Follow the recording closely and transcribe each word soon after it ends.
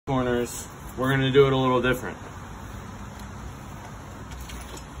corners, we're going to do it a little different.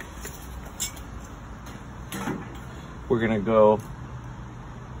 We're going to go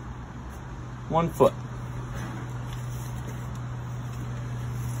 1 foot.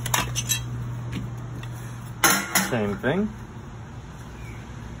 Same thing.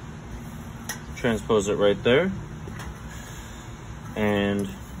 Transpose it right there. And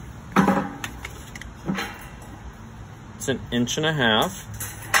it's 1.5 inches.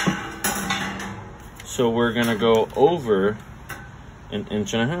 So we're gonna go over 1.5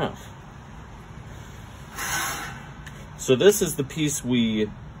 inches. So this is the piece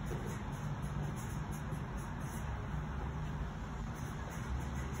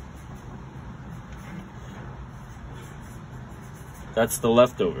that's the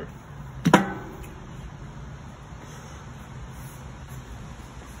leftover.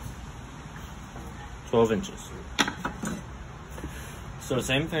 $12 inches. So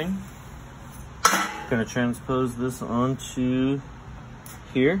same thing. Gonna transpose this onto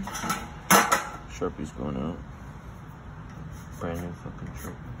here. Sharpie's going out. Brand new fucking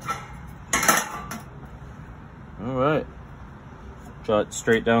Sharpie. All right. Draw it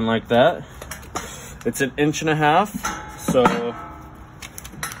straight down like that. It's 1.5 inches. So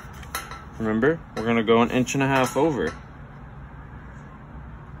remember, we're gonna go 1.5 inches over.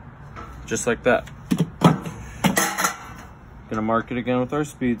 Just like that. Gonna mark it again with our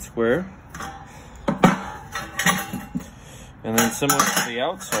speed square. And then similar to the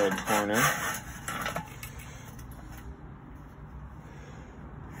outside corner,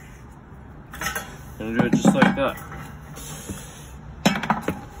 gonna do it just like that.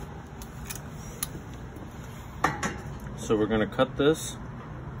 So we're gonna cut this.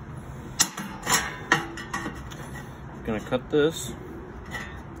 Gonna cut this.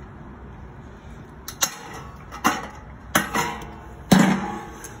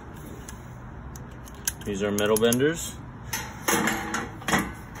 These are metal benders.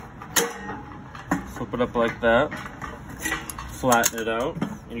 Flip it up like that. Flatten it out.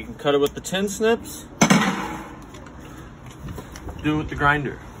 And you can cut it with the Tin-Snips. Do it with the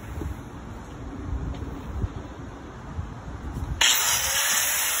grinder.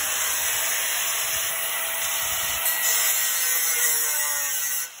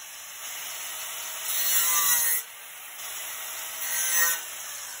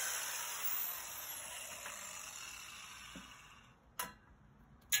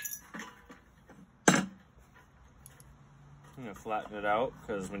 I'm gonna flatten it out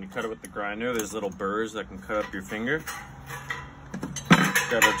because when you cut it with the grinder, there's little burrs that can cut up your finger.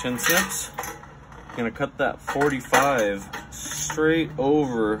 Grab our Tin-Snips. Gonna cut that 45 straight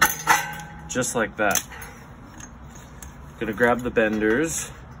over, just like that. Gonna grab the benders.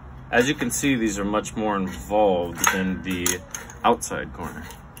 As you can see, these are much more involved than the outside corner.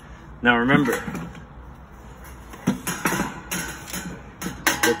 Now remember,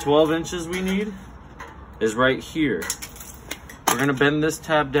 the 12 inches we need is right here. We're gonna bend this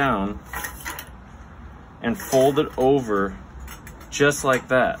tab down and fold it over just like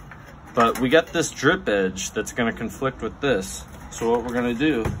that. But we got this drip edge that's gonna conflict with this. So what we're gonna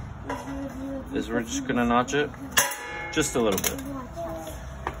do is we're just gonna notch it just a little bit.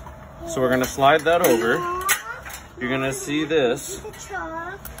 So we're gonna slide that over. You're gonna see this.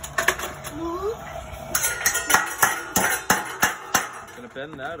 Gonna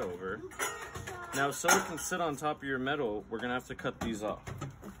bend that over. Now, so it can sit on top of your metal, we're gonna have to cut these off.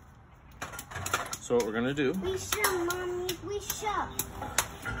 So what we're gonna do... Mommy,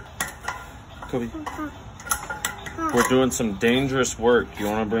 Kobe. We're doing some dangerous work. You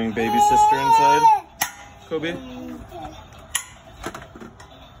wanna bring baby sister inside? Kobe?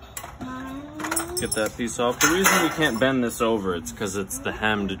 Get that piece off. The reason we can't bend this over, it's because it's the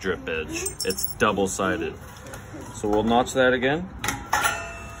hemmed drip edge. It's double-sided. So we'll notch that again.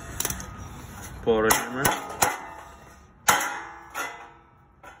 Pull out our hammer.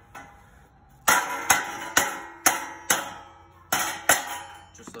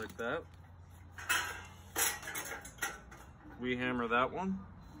 Just like that. We hammer that one.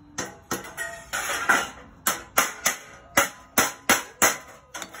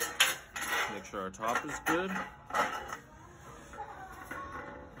 Make sure our top is good.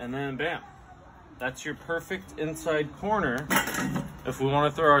 And then bam. That's your perfect inside corner. If we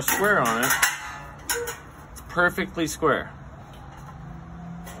want to throw our square on it, perfectly square.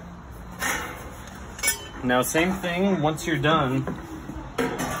 Now same thing once you're done.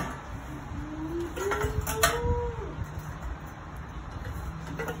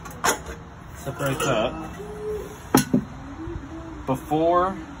 Separate that.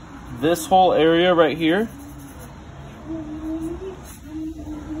 Before this whole area right here,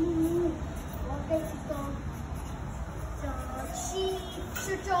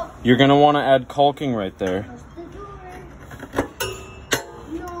 You're gonna want to add caulking right there.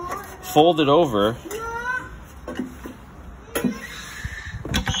 Fold it over.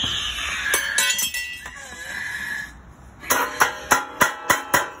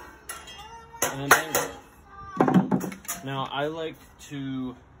 And then now I like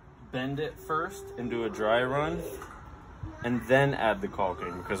to bend it first and do a dry run and then add the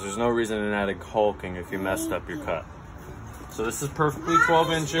caulking, because there's no reason in adding caulking if you messed up your cut. So this is perfectly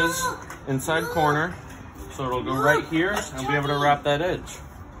 12 inches inside corner. So it'll go right here and I'll be able to wrap that edge.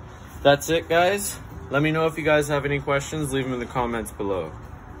 That's it, guys. Let me know if you guys have any questions. Leave them in the comments below.